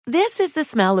This is the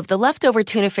smell of the leftover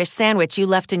tuna fish sandwich you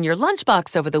left in your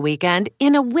lunchbox over the weekend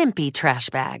in a wimpy trash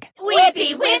bag.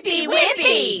 Wimpy, wimpy,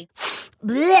 wimpy!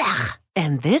 Blech!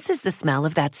 And this is the smell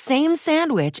of that same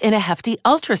sandwich in a hefty,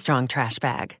 ultra-strong trash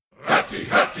bag. Hefty,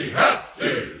 hefty,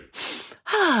 hefty!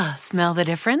 Ah, smell the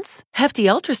difference? Hefty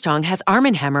Ultra Strong has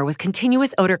Arm & Hammer with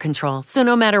continuous odor control, so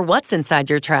no matter what's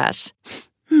inside your trash,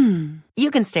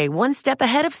 you can stay one step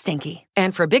ahead of stinky.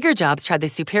 And for bigger jobs, try the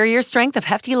superior strength of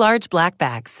Hefty Large Black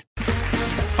Bags.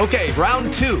 Okay,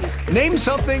 round two. Name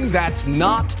something that's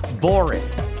not boring.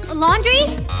 A laundry?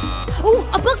 Ooh,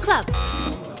 a book club.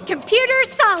 Computer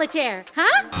solitaire,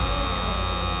 huh?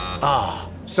 Ah,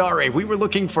 sorry, we were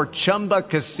looking for Chumba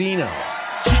Casino.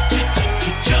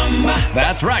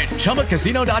 That's right.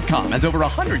 ChumbaCasino.com has over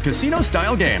 100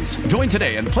 casino-style games. Join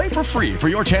today and play for free for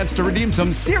your chance to redeem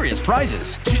some serious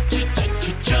prizes.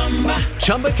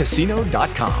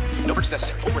 ChumbaCasino.com. No purchase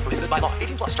necessary. Void where prohibited by law.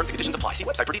 18 plus. Terms and conditions apply. See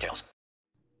website for details.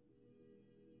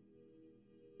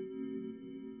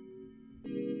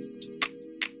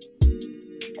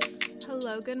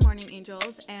 Hello, good morning,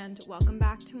 angels, and welcome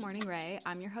back to Morning Ray.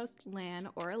 I'm your host, Lan,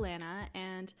 or Alana,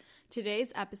 and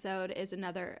today's episode is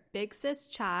another Big Sis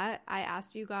chat. I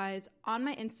asked you guys on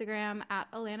my Instagram, at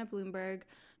Alana Bloomberg,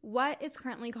 what is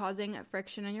currently causing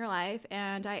friction in your life,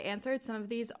 and I answered some of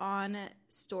these on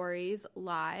stories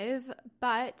live,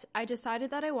 but I decided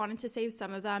that I wanted to save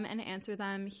some of them and answer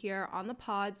them here on the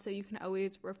pod so you can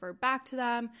always refer back to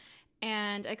them.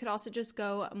 And I could also just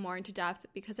go more into depth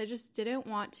because I just didn't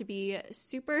want to be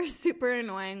super, super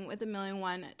annoying with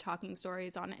 1,000,001 talking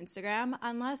stories on Instagram.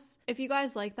 Unless, if you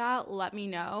guys like that, let me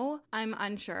know. I'm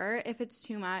unsure if it's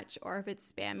too much or if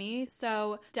it's spammy.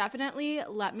 So definitely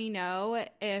let me know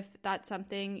if that's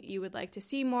something you would like to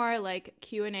see more, like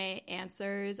Q&A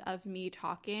answers of me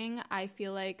talking. I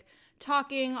feel like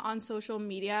talking on social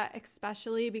media,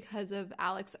 especially because of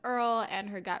Alex Earl and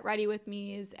her Get Ready With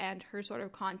Me's and her sort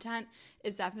of content,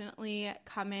 is definitely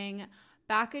coming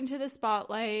back into the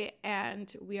spotlight,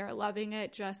 and we are loving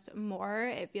it just more.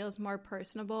 It feels more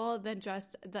personable than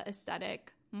just the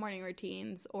aesthetic morning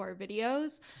routines or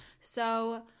videos.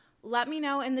 So let me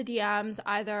know in the DMs,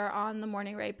 either on the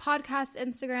Morning Ray Podcast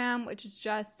Instagram, which is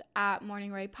just at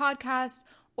Morning Ray Podcast,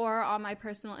 or on my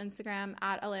personal Instagram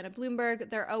at Alana Bloomberg.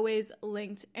 They're always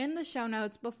linked in the show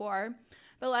notes before.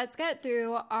 But let's get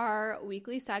through our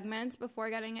weekly segments before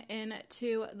getting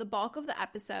into the bulk of the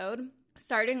episode.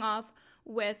 Starting off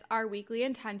with our weekly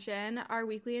intention. Our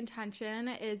weekly intention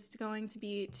is going to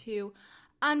be to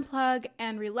unplug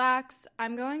and relax.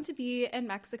 I'm going to be in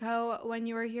Mexico when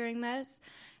you are hearing this.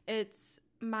 It's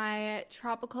my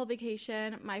tropical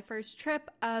vacation, my first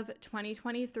trip of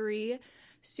 2023.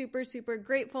 Super, super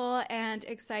grateful and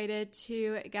excited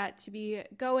to get to be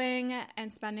going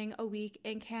and spending a week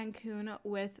in Cancun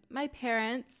with my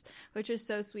parents, which is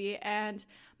so sweet. And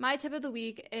my tip of the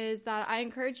week is that I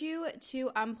encourage you to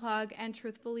unplug and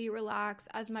truthfully relax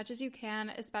as much as you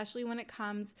can, especially when it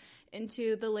comes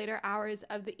into the later hours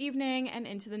of the evening and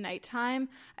into the nighttime.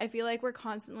 I feel like we're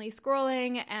constantly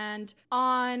scrolling and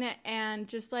on and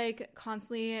just like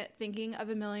constantly thinking of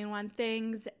 1,000,001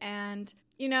 things. And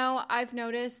you know, I've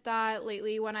noticed that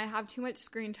lately when I have too much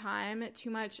screen time,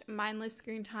 too much mindless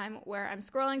screen time where I'm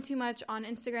scrolling too much on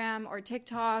Instagram or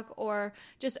TikTok or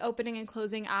just opening and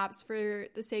closing apps for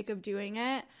the sake of doing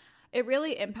it, it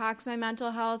really impacts my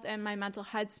mental health and my mental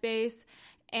headspace.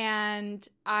 And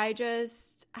I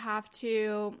just have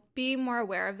to be more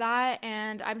aware of that.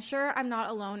 And I'm sure I'm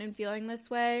not alone in feeling this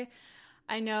way.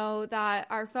 I know that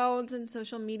our phones and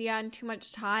social media and too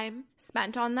much time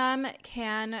spent on them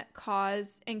can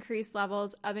cause increased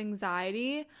levels of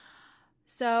anxiety.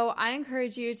 So I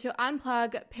encourage you to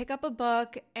unplug, pick up a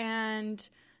book, and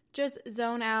just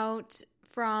zone out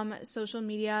from social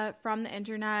media, from the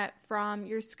internet, from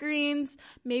your screens.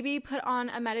 Maybe put on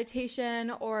a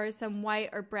meditation or some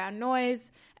white or brown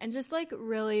noise and just like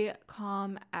really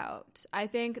calm out. I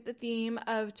think the theme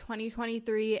of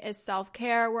 2023 is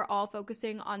self-care. We're all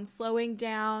focusing on slowing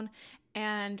down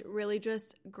and really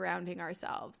just grounding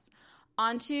ourselves.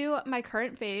 On to my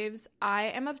current faves. I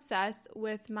am obsessed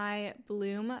with my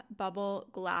Bloom Bubble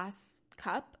Glass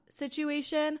cup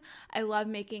situation. I love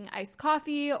making iced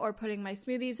coffee or putting my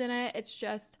smoothies in it. It's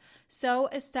just so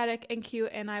aesthetic and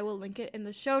cute, and I will link it in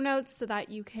the show notes so that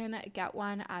you can get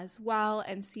one as well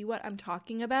and see what I'm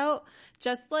talking about.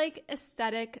 Just like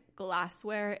aesthetic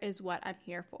glassware is what I'm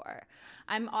here for.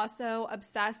 I'm also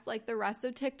obsessed, like the rest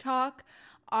of TikTok,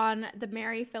 on the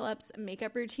Mary Phillips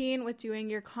makeup routine with doing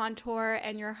your contour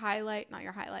and your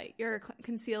your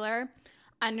concealer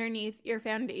underneath your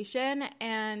foundation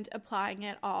and applying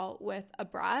it all with a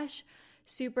brush.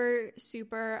 super,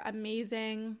 super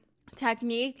amazing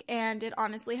technique, and it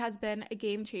honestly has been a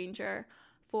game changer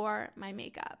for my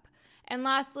makeup. And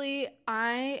lastly,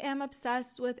 I am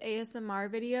obsessed with ASMR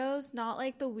videos, not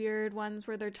like the weird ones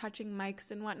where they're touching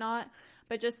mics and whatnot,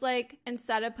 but just like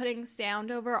instead of putting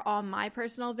sound over all my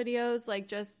personal videos, like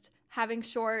just having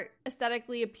short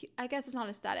aesthetically, I guess it's not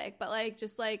aesthetic, but like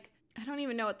just like, I don't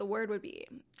even know what the word would be,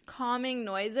 calming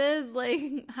noises, like,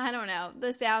 I don't know,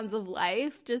 the sounds of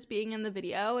life just being in the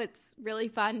video. It's really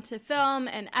fun to film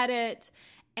and edit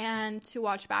and to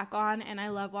watch back on, and I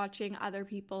love watching other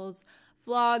people's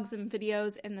vlogs and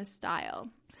videos in this style.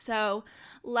 So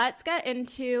let's get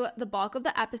into the bulk of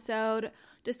the episode,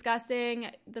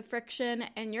 discussing the friction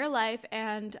in your life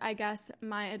and I guess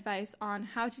my advice on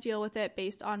how to deal with it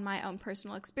based on my own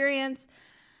personal experience.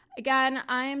 Again,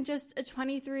 I'm just a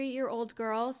 23-year-old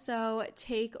girl, so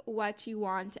take what you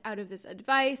want out of this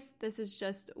advice. This is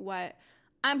just what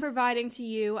I'm providing to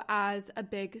you as a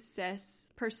big sis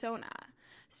persona.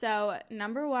 So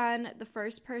number one, the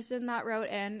first person that wrote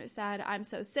in said, I'm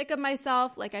so sick of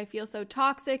myself, like I feel so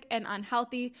toxic and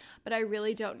unhealthy, but I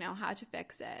really don't know how to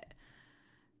fix it.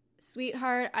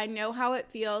 Sweetheart, I know how it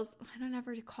feels.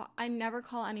 I never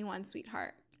call anyone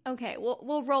sweetheart. Okay,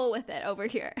 we'll roll with it over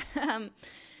here.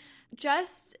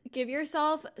 Just give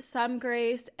yourself some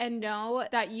grace and know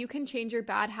that you can change your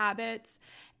bad habits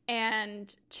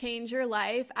and change your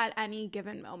life at any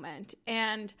given moment.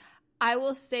 And I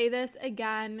will say this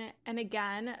again and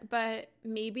again, but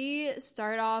maybe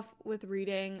start off with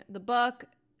reading the book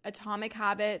Atomic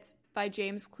Habits by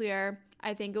James Clear.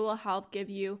 I think it will help give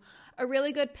you a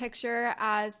really good picture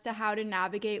as to how to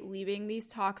navigate leaving these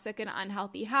toxic and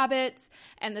unhealthy habits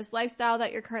and this lifestyle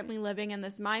that you're currently living and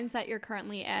this mindset you're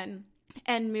currently in,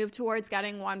 and move towards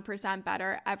getting 1%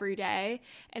 better every day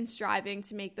and striving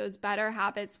to make those better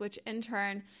habits, which in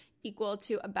turn equal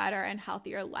to a better and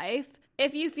healthier life.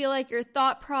 If you feel like your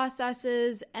thought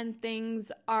processes and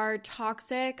things are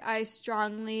toxic, I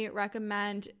strongly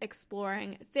recommend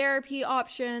exploring therapy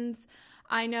options.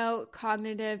 I know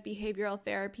cognitive behavioral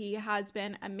therapy has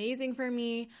been amazing for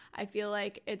me. I feel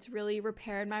like it's really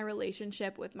repaired my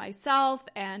relationship with myself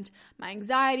and my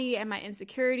anxiety and my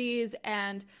insecurities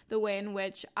and the way in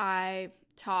which I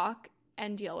talk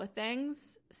and deal with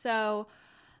things. So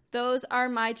those are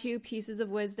my two pieces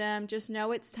of wisdom. Just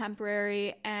know it's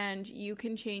temporary and you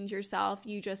can change yourself.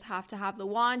 You just have to have the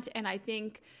want. And I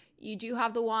think you do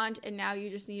have the want, and now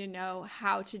you just need to know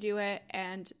how to do it.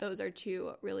 And those are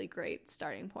two really great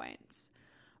starting points.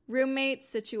 Roommate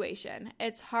situation.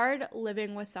 It's hard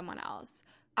living with someone else.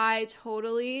 I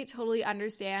totally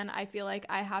understand. I feel like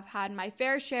I have had my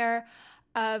fair share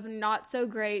of not so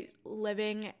great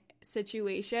living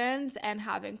situations and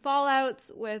having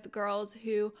fallouts with girls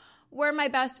who were my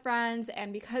best friends,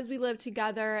 and because we lived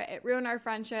together, it ruined our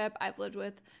friendship. I've lived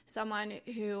with someone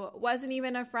who wasn't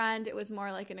even a friend. It was more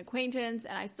like an acquaintance,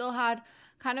 and I still had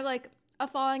kind of like a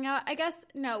falling out. I guess,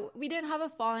 no, we didn't have a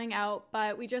falling out,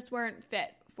 but we just weren't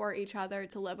fit for each other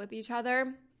to live with each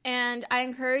other. And I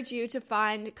encourage you to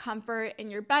find comfort in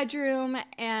your bedroom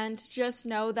and just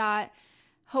know that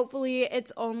hopefully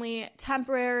it's only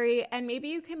temporary, and maybe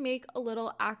you can make a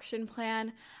little action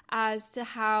plan as to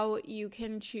how you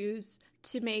can choose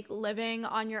to make living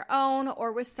on your own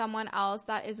or with someone else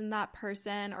that isn't that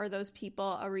person or those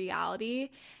people a reality.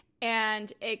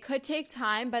 And it could take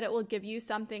time, but it will give you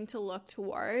something to look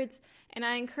towards. And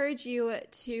I encourage you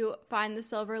to find the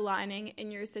silver lining in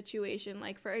your situation.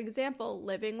 Like, for example,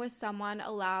 living with someone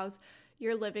allows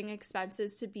your living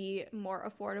expenses to be more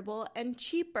affordable and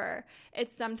cheaper.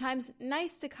 It's sometimes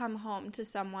nice to come home to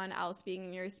someone else being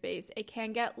in your space. It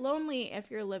can get lonely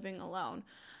if you're living alone.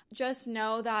 Just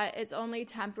know that it's only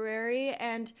temporary,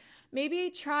 and maybe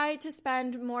try to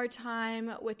spend more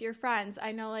time with your friends.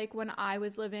 I know, like, when I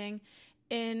was living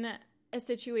in a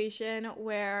situation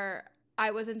where I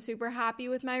wasn't super happy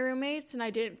with my roommates and I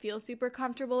didn't feel super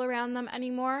comfortable around them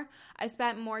anymore, I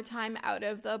spent more time out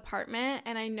of the apartment.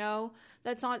 And I know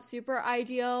that's not super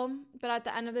ideal, but at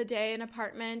the end of the day, an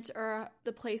apartment or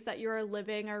the place that you're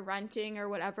living or renting or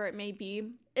whatever it may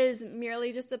be is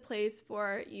merely just a place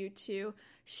for you to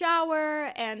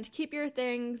shower and keep your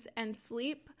things and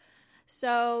sleep.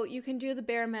 So you can do the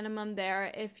bare minimum there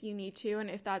if you need to,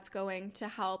 and if that's going to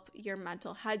help your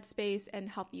mental headspace and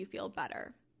help you feel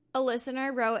better. A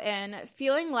listener wrote in,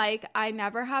 feeling like I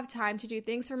never have time to do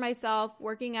things for myself,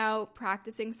 working out,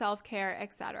 practicing self-care,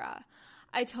 etc.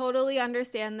 I totally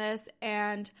understand this,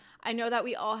 and I know that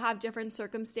we all have different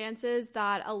circumstances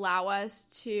that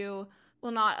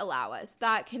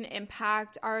that can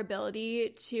impact our ability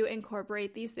to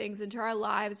incorporate these things into our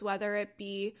lives, whether it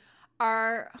be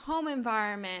our home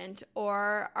environment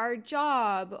or our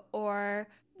job or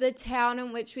the town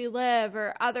in which we live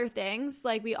or other things.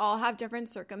 Like, we all have different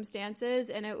circumstances,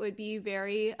 and it would be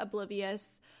very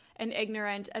oblivious and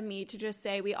ignorant of me to just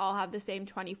say we all have the same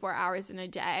 24 hours in a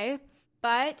day.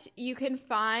 But you can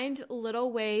find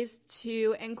little ways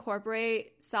to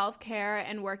incorporate self-care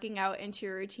and working out into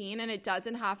your routine, and it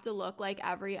doesn't have to look like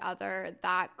every other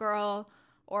that girl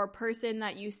or person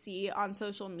that you see on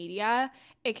social media.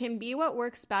 It can be what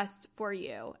works best for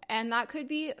you, and that could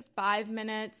be 5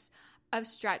 minutes of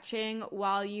stretching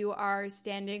while you are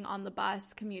standing on the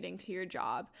bus commuting to your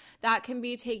job. That can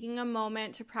be taking a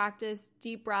moment to practice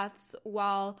deep breaths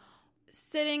while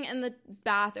sitting in the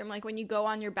bathroom, like when you go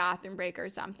on your bathroom break or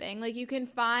something. Like, you can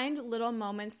find little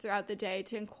moments throughout the day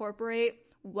to incorporate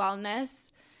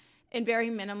wellness in very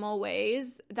minimal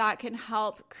ways that can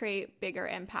help create bigger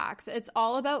impacts. It's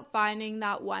all about finding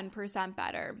that 1%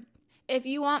 better. If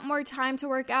you want more time to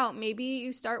work out, maybe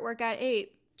you start work at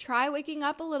 8. Try waking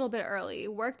up a little bit early.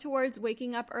 Work towards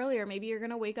waking up earlier. Maybe you're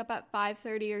going to wake up at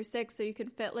 5:30 or 6 so you can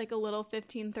fit like a little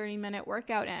 15-30 minute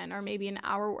workout in, or maybe an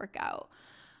hour workout.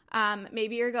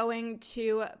 Maybe you're going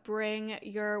to bring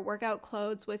your workout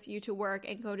clothes with you to work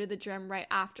and go to the gym right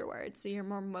afterwards so you're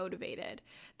more motivated.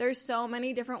 There's so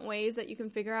many different ways that you can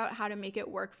figure out how to make it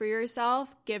work for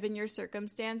yourself given your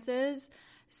circumstances.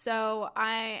 So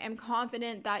I am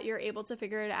confident that you're able to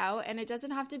figure it out, and it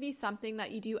doesn't have to be something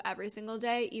that you do every single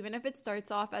day. Even if it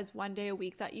starts off as one day a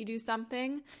week that you do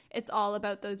something, it's all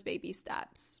about those baby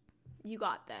steps. You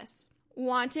got this.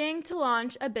 Wanting to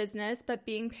launch a business but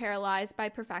being paralyzed by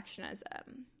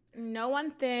perfectionism. No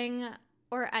one thing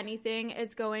or anything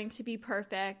is going to be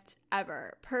perfect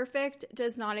ever. Perfect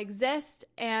does not exist,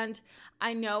 and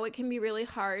I know it can be really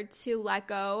hard to let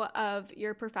go of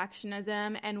your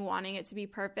perfectionism and wanting it to be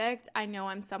perfect. I know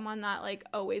I'm someone that like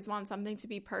always wants something to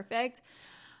be perfect,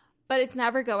 but it's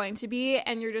never going to be,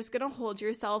 and you're just going to hold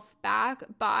yourself back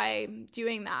by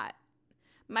doing that.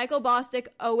 Michael Bosstick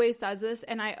always says this,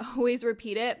 and I always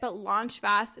repeat it, but launch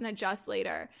fast and adjust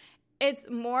later. It's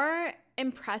more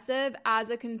impressive as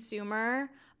a consumer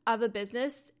of a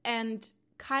business and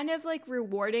kind of like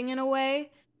rewarding in a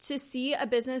way to see a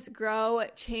business grow,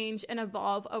 change, and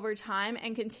evolve over time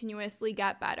and continuously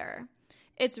get better.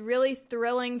 It's really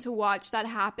thrilling to watch that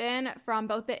happen from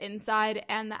both the inside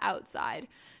and the outside.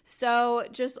 So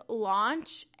just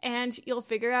launch and you'll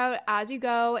figure out as you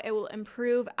go. It will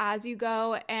improve as you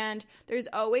go, and there's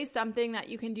always something that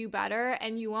you can do better,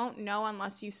 and you won't know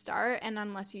unless you start and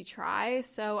unless you try.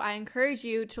 So I encourage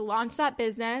you to launch that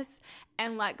business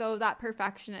and let go of that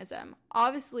perfectionism.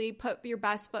 Obviously, put your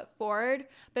best foot forward,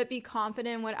 but be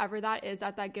confident in whatever that is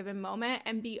at that given moment,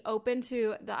 and be open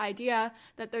to the idea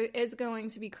that there is going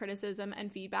to be criticism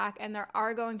and feedback, and there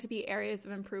are going to be areas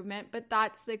of improvement, but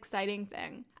that's the exciting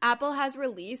thing. Apple has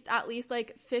released at least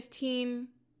like 15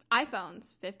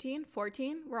 iPhones. 15?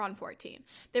 14? We're on 14.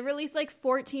 They've released like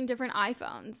 14 different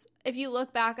iPhones. If you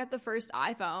look back at the first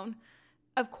iPhone,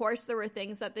 of course, there were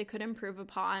things that they could improve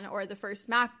upon, or the first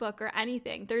MacBook or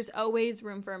anything. There's always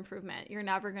room for improvement. You're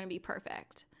never going to be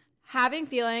perfect. Having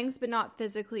feelings but not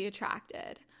physically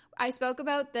attracted. I spoke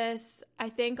about this, I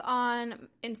think, on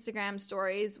Instagram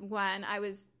stories when I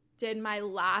did my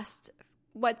last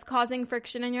What's Causing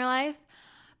Friction in Your Life.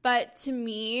 But to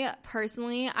me,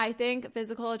 personally, I think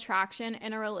physical attraction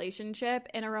in a relationship,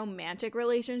 in a romantic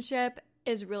relationship,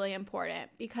 is really important,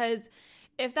 because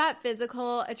if that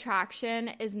physical attraction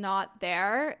is not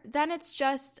there, then it's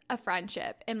just a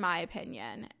friendship, in my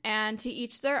opinion. And to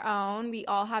each their own. We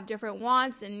all have different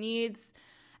wants and needs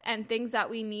and things that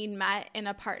we need met in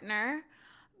a partner.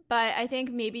 But I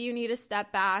think maybe you need to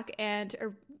step back and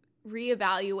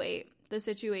reevaluate the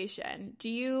situation. Do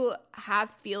you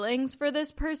have feelings for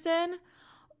this person?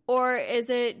 Or is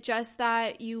it just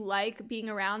that you like being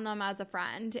around them as a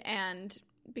friend, and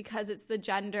because it's the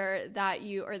gender that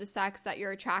you, or the sex that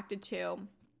you're attracted to,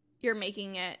 you're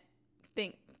making it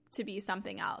think to be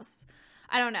something else?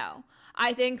 I don't know.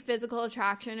 I think physical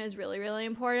attraction is really, really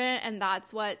important, and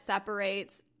that's what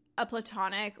separates a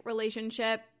platonic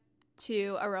relationship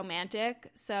to a romantic.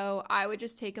 So I would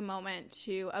just take a moment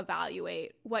to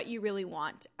evaluate what you really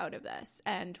want out of this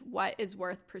and what is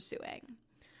worth pursuing.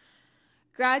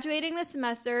 Graduating this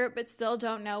semester, but still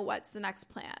don't know what's the next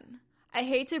plan. I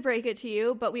hate to break it to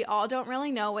you, but we all don't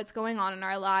really know what's going on in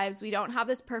our lives. We don't have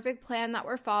this perfect plan that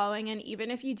we're following, and even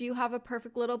if you do have a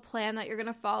perfect little plan that you're going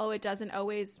to follow, it doesn't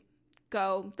always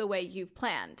go the way you've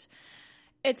planned.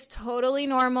 It's totally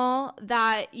normal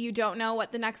that you don't know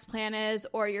what the next plan is,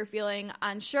 or you're feeling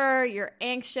unsure, you're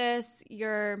anxious,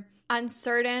 you're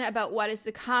uncertain about what is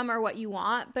to come or what you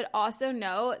want, but also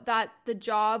know that the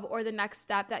job or the next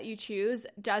step that you choose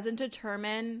doesn't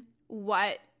determine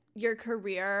what your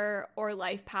career or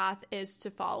life path is to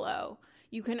follow.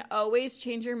 You can always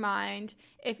change your mind.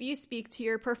 If you speak to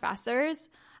your professors,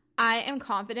 I am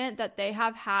confident that they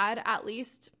have had at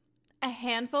least a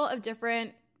handful of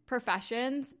different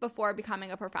professions before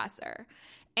becoming a professor.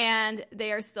 And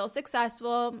they are still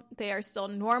successful, they are still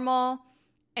normal,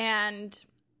 and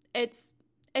it's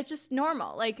just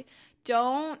normal. Like,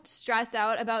 don't stress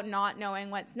out about not knowing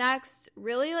what's next.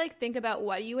 Really, like, think about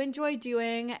what you enjoy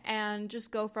doing and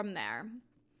just go from there.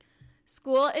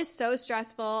 School is so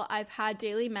stressful. I've had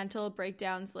daily mental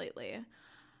breakdowns lately.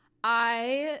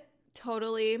 I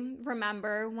totally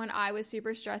remember when I was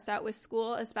super stressed out with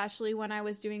school, especially when I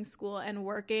was doing school and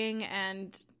working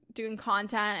and doing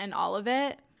content and all of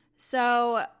it.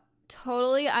 So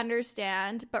totally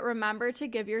understand, but remember to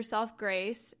give yourself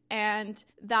grace, and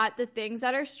that the things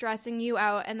that are stressing you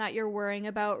out and that you're worrying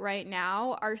about right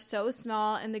now are so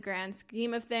small in the grand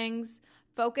scheme of things.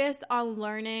 Focus on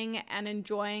learning and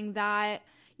enjoying that.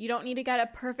 You don't need to get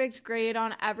a perfect grade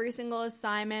on every single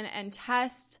assignment and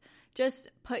test. Just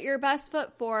put your best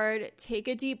foot forward, take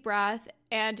a deep breath,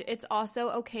 and it's also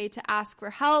okay to ask for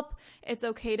help. It's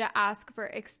okay to ask for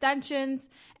extensions.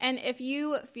 And if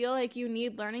you feel like you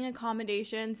need learning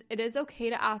accommodations, it is okay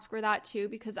to ask for that too,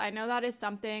 because I know that is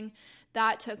something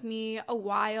that took me a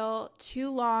while, too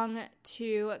long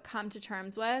to come to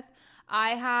terms with.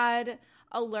 I had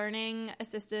a learning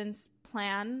assistance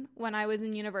plan when I was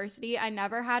in university. I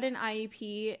never had an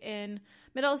IEP in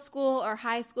middle school or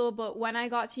high school, but when I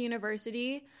got to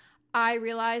university, I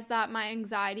realized that my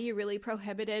anxiety really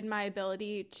prohibited my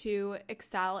ability to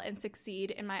excel and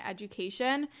succeed in my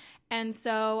education. And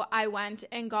so I went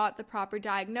and got the proper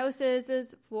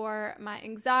diagnoses for my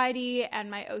anxiety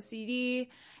and my OCD,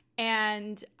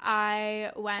 and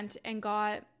I went and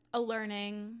got a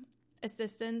learning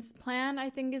assistance plan, I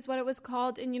think is what it was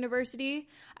called, in university.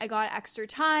 I got extra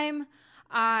time.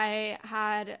 I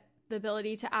had the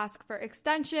ability to ask for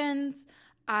extensions.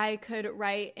 I could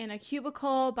write in a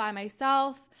cubicle by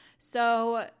myself.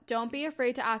 So don't be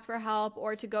afraid to ask for help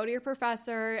or to go to your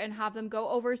professor and have them go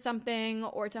over something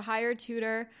or to hire a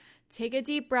tutor. Take a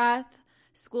deep breath.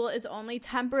 School is only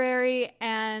temporary,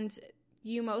 and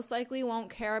you most likely won't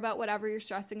care about whatever you're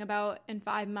stressing about in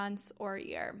 5 months or a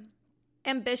year.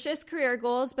 Ambitious career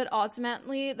goals, but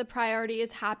ultimately the priority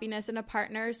is happiness in a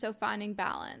partner, so finding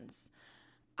balance.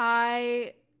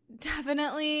 I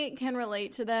definitely can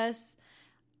relate to this.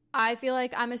 I feel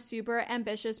like I'm a super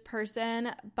ambitious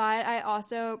person, but I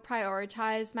also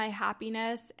prioritize my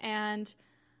happiness, and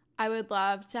I would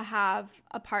love to have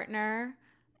a partner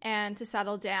and to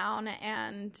settle down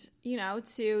and,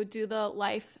 to do the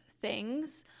life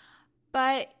things.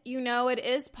 But, it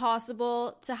is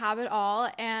possible to have it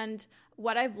all, and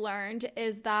what I've learned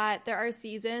is that there are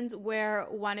seasons where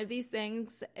one of these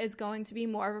things is going to be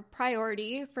more of a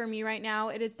priority. For me right now,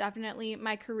 it is definitely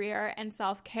my career and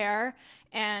self-care,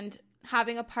 and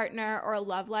having a partner or a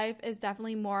love life is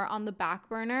definitely more on the back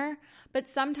burner. But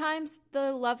sometimes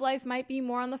the love life might be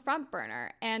more on the front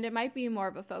burner, and it might be more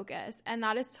of a focus, and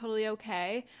that is totally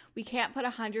okay. We can't put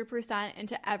 100%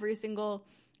 into every single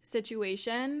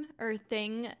situation or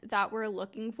thing that we're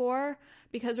looking for,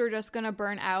 because we're just going to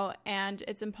burn out, and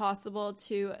it's impossible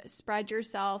to spread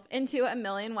yourself into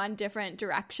 1,000,001 different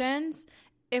directions.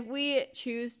 If we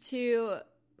choose to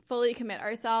fully commit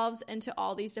ourselves into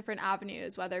all these different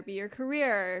avenues, whether it be your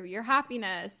career, your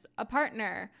happiness, a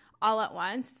partner, all at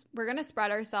once, we're going to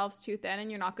spread ourselves too thin, and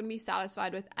you're not going to be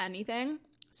satisfied with anything.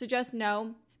 So just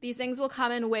know these things will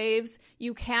come in waves.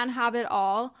 You can have it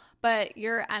all, but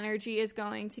your energy is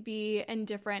going to be in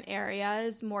different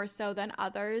areas more so than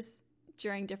others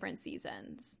during different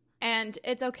seasons. And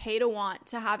it's okay to want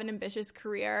to have an ambitious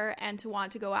career and to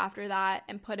want to go after that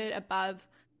and put it above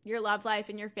your love life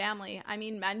and your family. I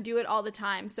mean, men do it all the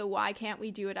time, so why can't we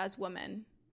do it as women?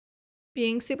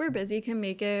 Being super busy can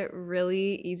make it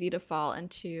really easy to fall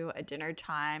into a dinner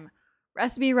time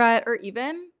recipe rut, or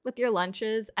even with your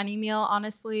lunches. Any meal,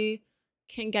 honestly,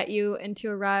 can get you into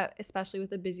a rut, especially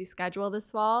with a busy schedule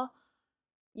this fall.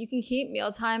 You can keep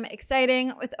mealtime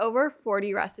exciting with over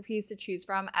 40 recipes to choose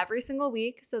from every single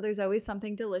week, so there's always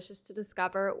something delicious to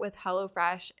discover with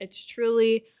HelloFresh. It's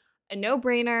truly a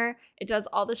no-brainer. It does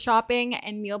all the shopping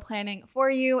and meal planning for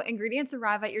you. Ingredients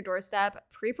arrive at your doorstep,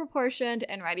 pre-proportioned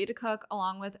and ready to cook,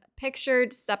 along with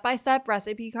pictured step-by-step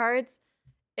recipe cards.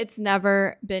 It's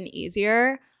never been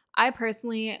easier. I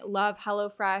personally love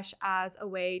HelloFresh as a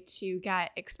way to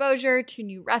get exposure to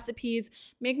new recipes,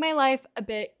 make my life a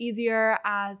bit easier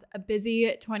as a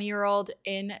busy 20-year-old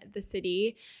in the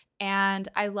city. And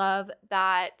I love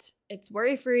that it's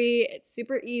worry-free, it's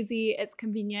super easy, it's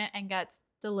convenient, and gets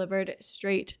delivered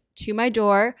straight to my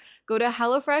door. Go to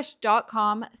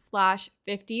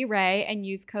hellofresh.com/50ray and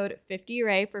use code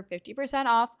 50ray for 50%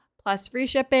 off plus free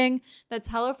shipping. That's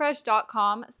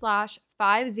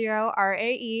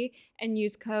hellofresh.com/50RAE and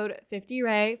use code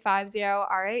 50ray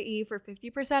 50RAE for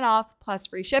 50% off plus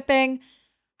free shipping.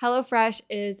 HelloFresh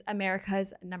is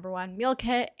America's #1 meal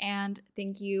kit, and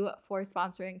thank you for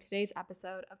sponsoring today's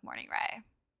episode of Morning Ray.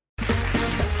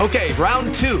 Okay,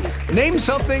 round 2. Name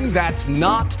something that's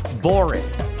not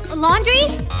boring. A laundry?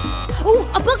 Ooh,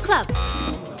 a book club.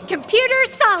 Computer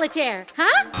solitaire,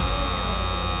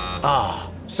 huh?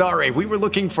 Sorry, we were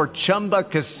looking for Chumba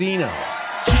Casino.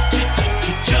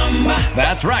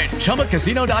 That's right.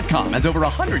 ChumbaCasino.com has over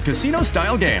 100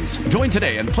 casino-style games. Join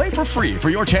today and play for free for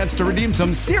your chance to redeem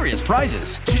some serious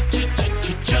prizes.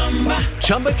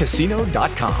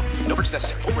 ChumbaCasino.com. No purchase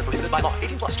necessary. Void where prohibited by law.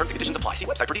 18 plus. Terms and conditions apply. See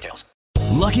website for details.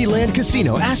 Lucky Land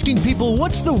Casino, asking people,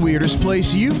 what's the weirdest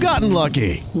place you've gotten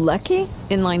lucky? Lucky?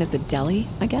 In line at the deli,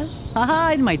 I guess?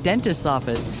 Aha, in my dentist's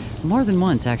office. More than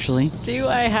once, actually. Do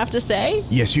I have to say?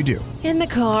 Yes, you do. In the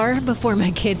car before my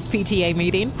kids' PTA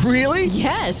meeting. Really?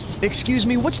 Yes. Excuse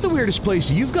me, what's the weirdest place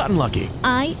you've gotten lucky?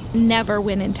 I never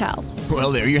win and tell.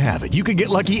 Well, there you have it. You can get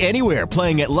lucky anywhere,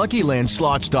 playing at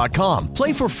LuckyLandSlots.com.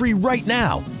 Play for free right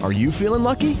now. Are you feeling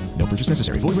lucky? No purchase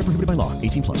necessary. Void where prohibited by law.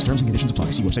 18 plus. Terms and conditions apply.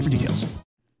 See website for details.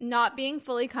 Not being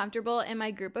fully comfortable in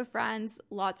my group of friends,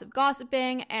 lots of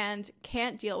gossiping, and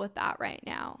can't deal with that right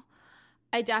now.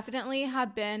 I definitely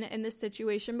have been in this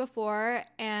situation before,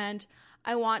 and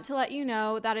I want to let you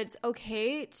know that it's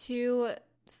okay to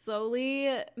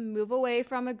slowly move away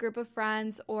from a group of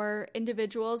friends or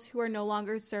individuals who are no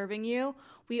longer serving you.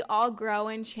 We all grow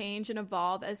and change and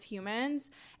evolve as humans,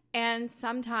 and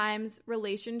sometimes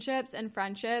relationships and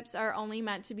friendships are only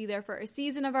meant to be there for a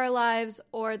season of our lives,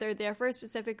 or they're there for a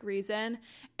specific reason,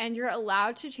 and you're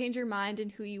allowed to change your mind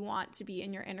and who you want to be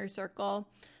in your inner circle.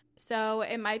 So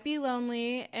it might be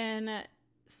lonely in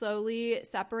slowly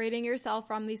separating yourself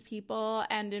from these people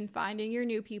and in finding your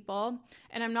new people.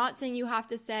 And I'm not saying you have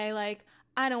to say, like,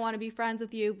 I don't want to be friends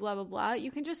with you, blah, blah, blah.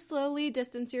 You can just slowly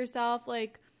distance yourself,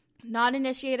 like not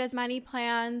initiate as many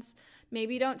plans.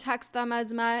 Maybe don't text them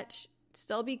as much.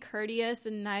 Still be courteous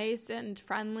and nice and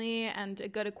friendly and a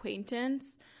good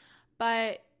acquaintance.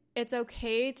 But it's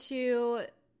okay to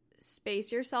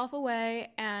space yourself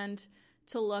away and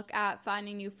to look at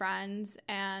finding new friends.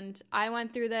 And I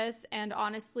went through this, and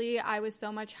honestly, I was so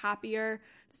much happier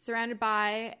surrounded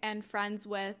by and friends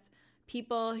with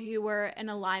people who were in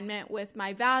alignment with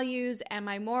my values and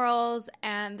my morals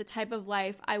and the type of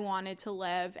life I wanted to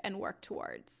live and work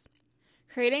towards.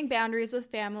 Creating boundaries with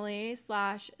family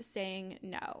 / saying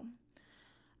no.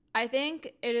 I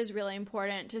think it is really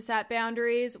important to set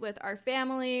boundaries with our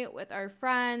family, with our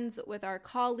friends, with our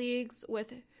colleagues,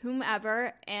 with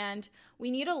whomever, and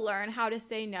we need to learn how to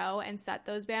say no and set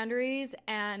those boundaries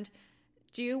and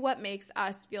do what makes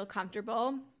us feel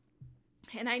comfortable.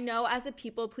 And I know as a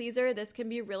people pleaser, this can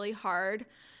be really hard,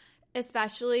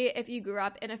 especially if you grew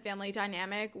up in a family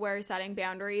dynamic where setting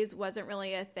boundaries wasn't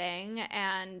really a thing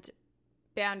and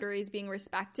boundaries being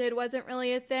respected wasn't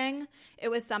really a thing. It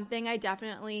was something I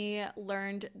definitely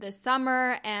learned this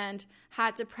summer and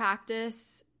had to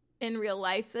practice in real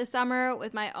life this summer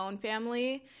with my own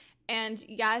family. And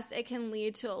yes, it can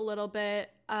lead to a little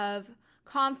bit of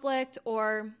conflict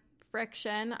or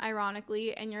friction,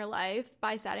 ironically, in your life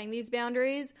by setting these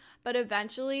boundaries. But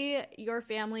eventually, your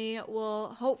family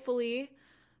will hopefully,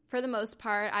 for the most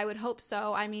part, I would hope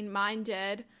so. I mean, mine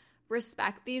did.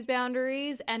 Respect these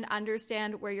boundaries and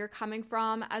understand where you're coming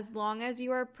from as long as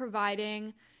you are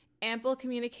providing ample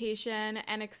communication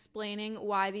and explaining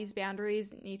why these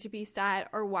boundaries need to be set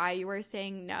or why you are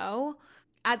saying no.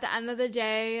 At the end of the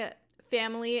day,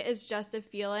 family is just a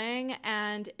feeling,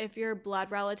 and if your blood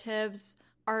relatives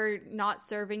are not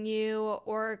serving you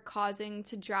or causing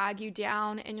to drag you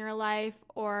down in your life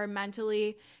or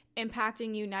mentally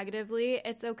impacting you negatively,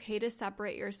 it's okay to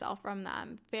separate yourself from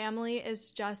them. Family is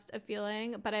just a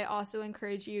feeling, but I also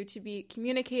encourage you to be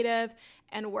communicative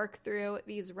and work through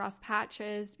these rough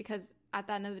patches because at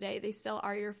the end of the day, they still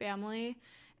are your family,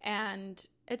 and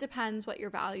it depends what your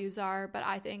values are, but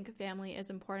I think family is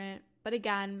important. But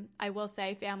again, I will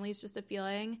say family is just a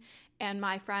feeling, and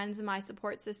my friends and my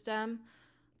support system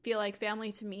feel like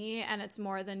family to me, and it's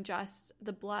more than just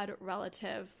the blood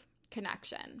relative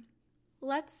connection.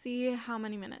 Let's see how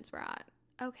many minutes we're at.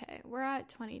 Okay, we're at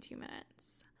 22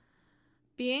 minutes.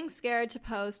 Being scared to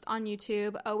post on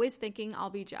YouTube, always thinking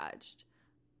I'll be judged.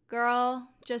 Girl,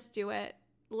 just do it.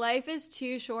 Life is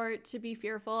too short to be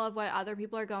fearful of what other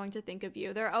people are going to think of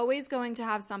you. They're always going to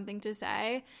have something to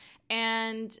say.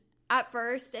 And at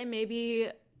first, it may be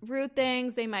rude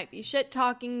things. They might be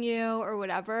shit-talking you or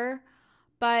whatever.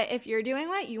 But if you're doing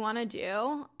what you want to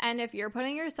do, and if you're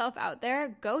putting yourself out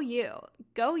there, go you.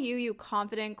 Go you, you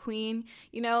confident queen.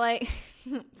 You know, like,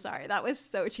 sorry, that was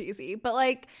so cheesy. But,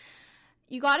 like,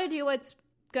 you got to do what's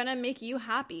going to make you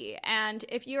happy. And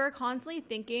if you're constantly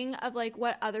thinking of, like,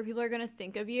 what other people are going to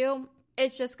think of you,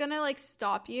 it's just going to, like,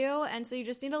 stop you. And so you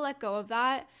just need to let go of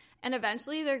that. And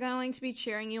eventually they're going to be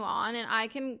cheering you on. And I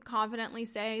can confidently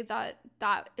say that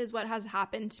that is what has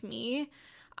happened to me.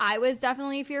 I was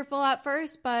definitely fearful at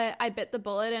first, but I bit the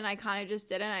bullet and I kind of just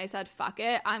did it. And I said, fuck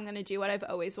it. I'm going to do what I've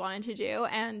always wanted to do.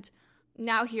 And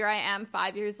now here I am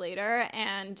 5 years later,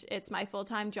 and it's my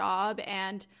full-time job,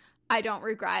 and I don't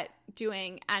regret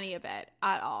doing any of it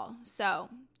at all. So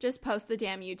just post the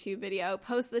damn YouTube video,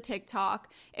 post the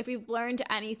TikTok. If you've learned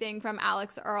anything from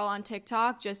Alex Earl on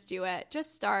TikTok, just do it.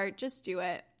 Just start, just do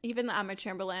it. Even the Emma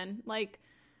Chamberlain, like,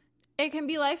 it can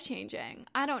be life-changing.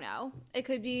 I don't know. It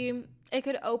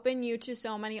could open you to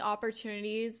so many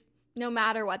opportunities, no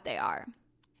matter what they are.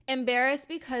 Embarrassed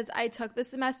because I took the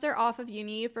semester off of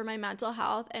uni for my mental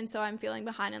health, and so I'm feeling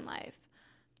behind in life.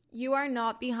 You are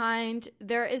not behind.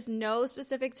 There is no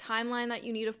specific timeline that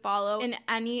you need to follow in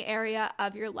any area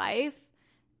of your life,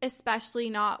 especially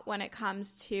not when it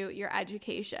comes to your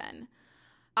education.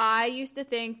 I used to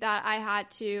think that I had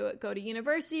to go to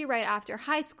university right after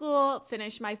high school,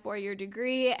 finish my 4-year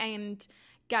degree, and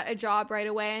get a job right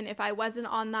away. And if I wasn't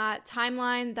on that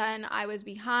timeline, then I was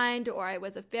behind or I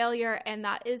was a failure. And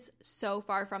that is so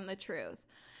far from the truth.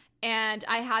 And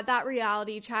I had that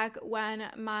reality check when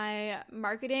my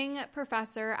marketing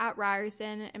professor at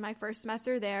Ryerson in my first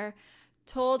semester there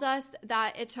told us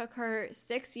that it took her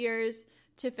 6 years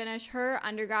to finish her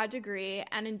undergrad degree.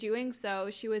 And in doing so,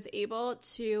 she was able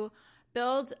to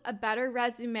build a better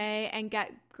resume and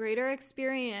get greater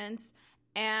experience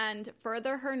and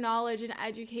further her knowledge and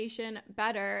education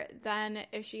better than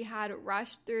if she had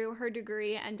rushed through her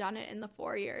degree and done it in the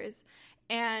 4 years.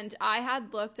 And I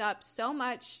had looked up so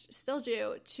much, still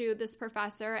do, to this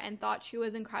professor and thought she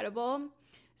was incredible.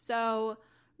 So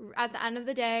at the end of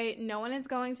the day, no one is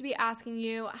going to be asking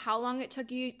you how long it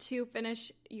took you to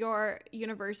finish your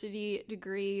university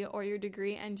degree or your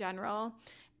degree in general.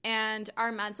 And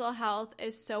our mental health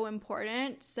is so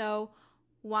important. So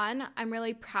one, I'm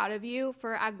really proud of you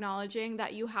for acknowledging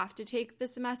that you have to take the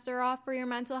semester off for your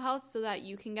mental health so that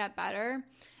you can get better.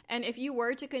 And if you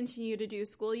were to continue to do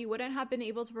school, you wouldn't have been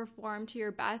able to perform to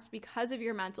your best because of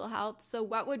your mental health. So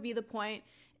what would be the point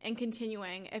in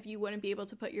continuing if you wouldn't be able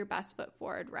to put your best foot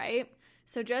forward, right?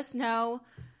 So just know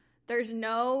there's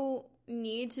no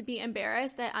need to be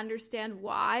embarrassed. I understand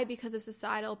why, because of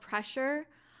societal pressure.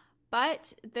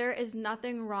 But there is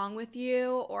nothing wrong with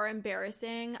you or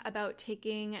embarrassing about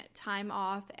taking time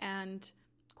off and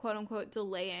quote unquote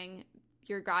delaying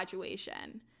your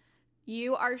graduation.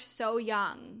 You are so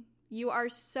young. You are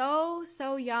so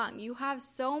young. You have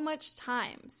so much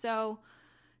time. So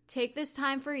take this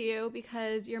time for you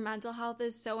because your mental health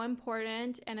is so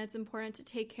important, and it's important to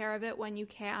take care of it when you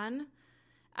can,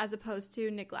 as opposed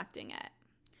to neglecting it.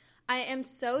 I am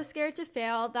so scared to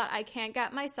fail that I can't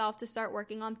get myself to start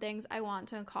working on things I want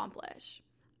to accomplish.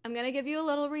 I'm going to give you a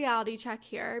little reality check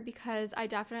here because I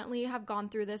definitely have gone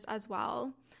through this as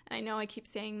well. And I know I keep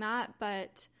saying that,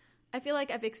 but I feel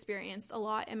like I've experienced a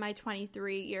lot in my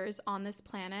 23 years on this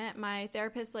planet. My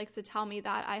therapist likes to tell me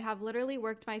that I have literally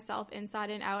worked myself inside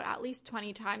and out at least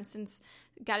 20 times since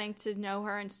getting to know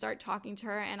her and start talking to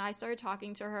her. And I started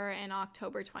talking to her in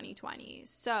October 2020.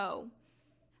 So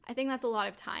I think that's a lot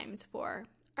of times for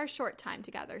our short time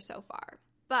together so far.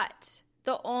 But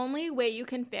the only way you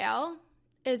can fail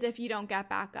is if you don't get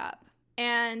back up.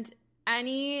 And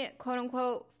any quote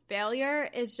unquote failure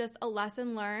is just a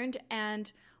lesson learned,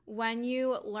 and when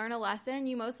you learn a lesson,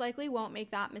 you most likely won't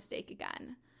make that mistake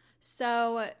again.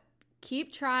 So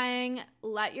keep trying,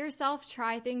 let yourself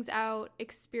try things out,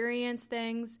 experience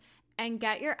things, and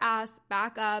get your ass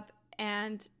back up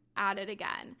and at it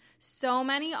again. So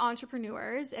many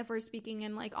entrepreneurs, if we're speaking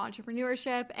in like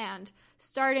entrepreneurship and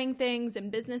starting things and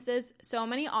businesses, so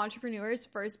many entrepreneurs'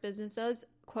 first businesses,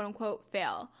 quote unquote,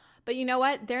 fail. But you know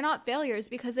what? They're not failures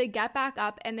because they get back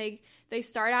up and they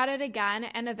start at it again.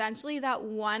 And eventually that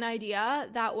one idea,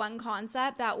 that one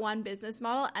concept, that one business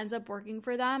model ends up working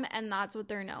for them. And that's what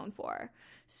they're known for.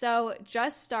 So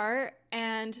just start,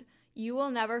 and you will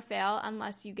never fail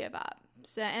unless you give up.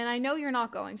 So, and I know you're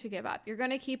not going to give up. You're going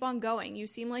to keep on going. You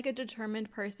seem like a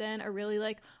determined person, a really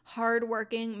like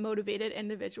hardworking, motivated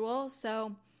individual.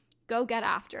 So go get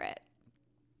after it.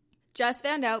 Just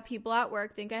found out people at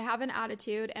work think I have an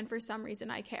attitude and for some reason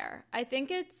I care. I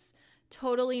think it's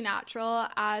totally natural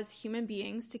as human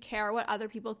beings to care what other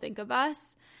people think of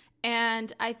us.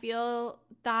 And I feel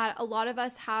that a lot of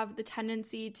us have the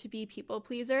tendency to be people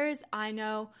pleasers. I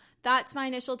know that's my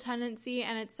initial tendency,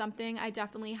 and it's something I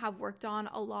definitely have worked on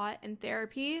a lot in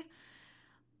therapy.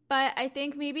 But I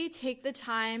think maybe take the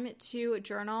time to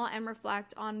journal and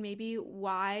reflect on maybe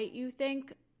why you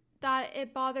think that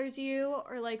it bothers you,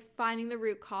 or like finding the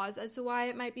root cause as to why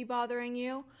it might be bothering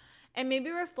you, and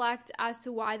maybe reflect as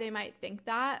to why they might think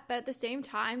that. But at the same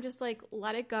time, just like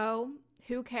let it go.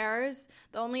 Who cares?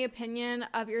 The only opinion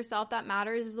of yourself that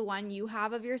matters is the one you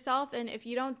have of yourself. And if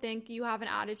you don't think you have an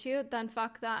attitude, then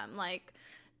fuck them. Like,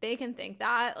 they can think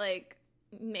that. Like,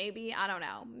 maybe, I don't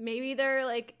know. Maybe they're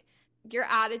like, your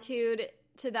attitude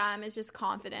to them is just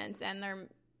confidence and they're,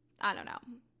 I don't know.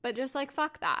 But just like,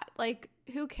 fuck that. Like,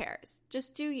 who cares?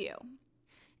 Just do you.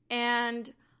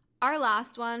 And our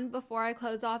last one before I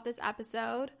close off this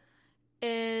episode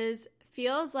is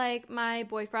feels like my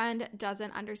boyfriend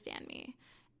doesn't understand me.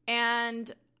 And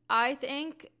I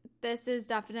think this is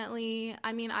definitely,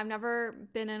 I mean, I've never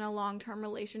been in a long-term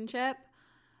relationship,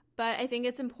 but I think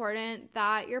it's important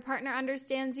that your partner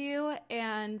understands you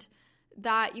and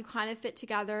that you kind of fit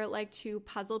together like two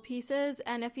puzzle pieces.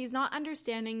 And if he's not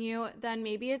understanding you, then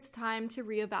maybe it's time to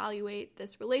reevaluate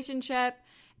this relationship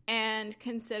and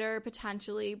consider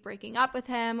potentially breaking up with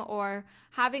him or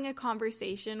having a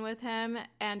conversation with him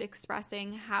and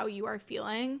expressing how you are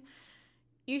feeling.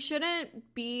 You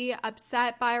shouldn't be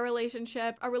upset by a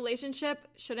relationship. A relationship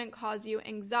shouldn't cause you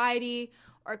anxiety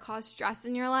or cause stress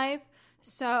in your life.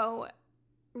 So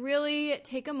really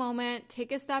take a moment,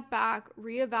 take a step back,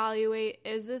 reevaluate,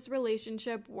 is this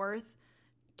relationship worth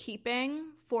keeping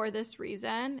for this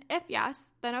reason? If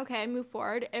yes, then okay, move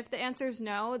forward. If the answer is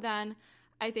no, then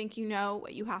I think you know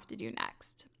what you have to do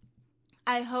next.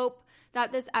 I hope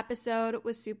that this episode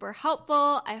was super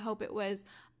helpful. I hope it was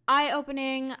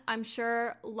eye-opening. I'm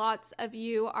sure lots of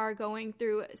you are going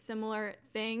through similar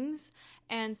things.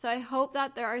 And so I hope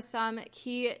that there are some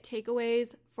key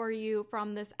takeaways for you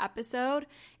from this episode.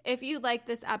 If you like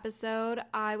this episode,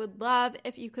 I would love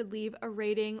if you could leave a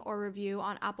rating or review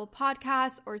on Apple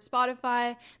Podcasts or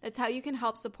Spotify. That's how you can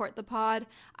help support the pod.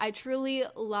 I truly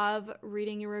love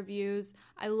reading your reviews.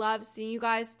 I love seeing you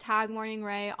guys tag Morning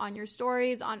Ray on your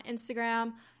stories on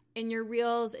Instagram, in your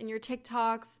reels, in your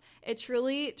TikToks. It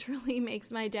truly, truly makes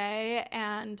my day.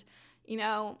 And, you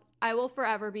know, I will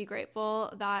forever be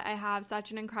grateful that I have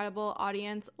such an incredible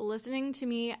audience listening to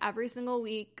me every single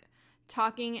week,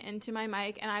 talking into my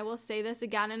mic. And I will say this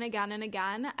again and again and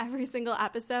again every single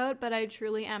episode, but I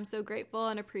truly am so grateful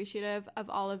and appreciative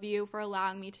of all of you for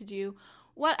allowing me to do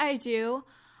what I do.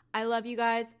 I love you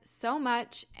guys so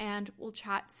much, and we'll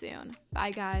chat soon.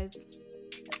 Bye, guys.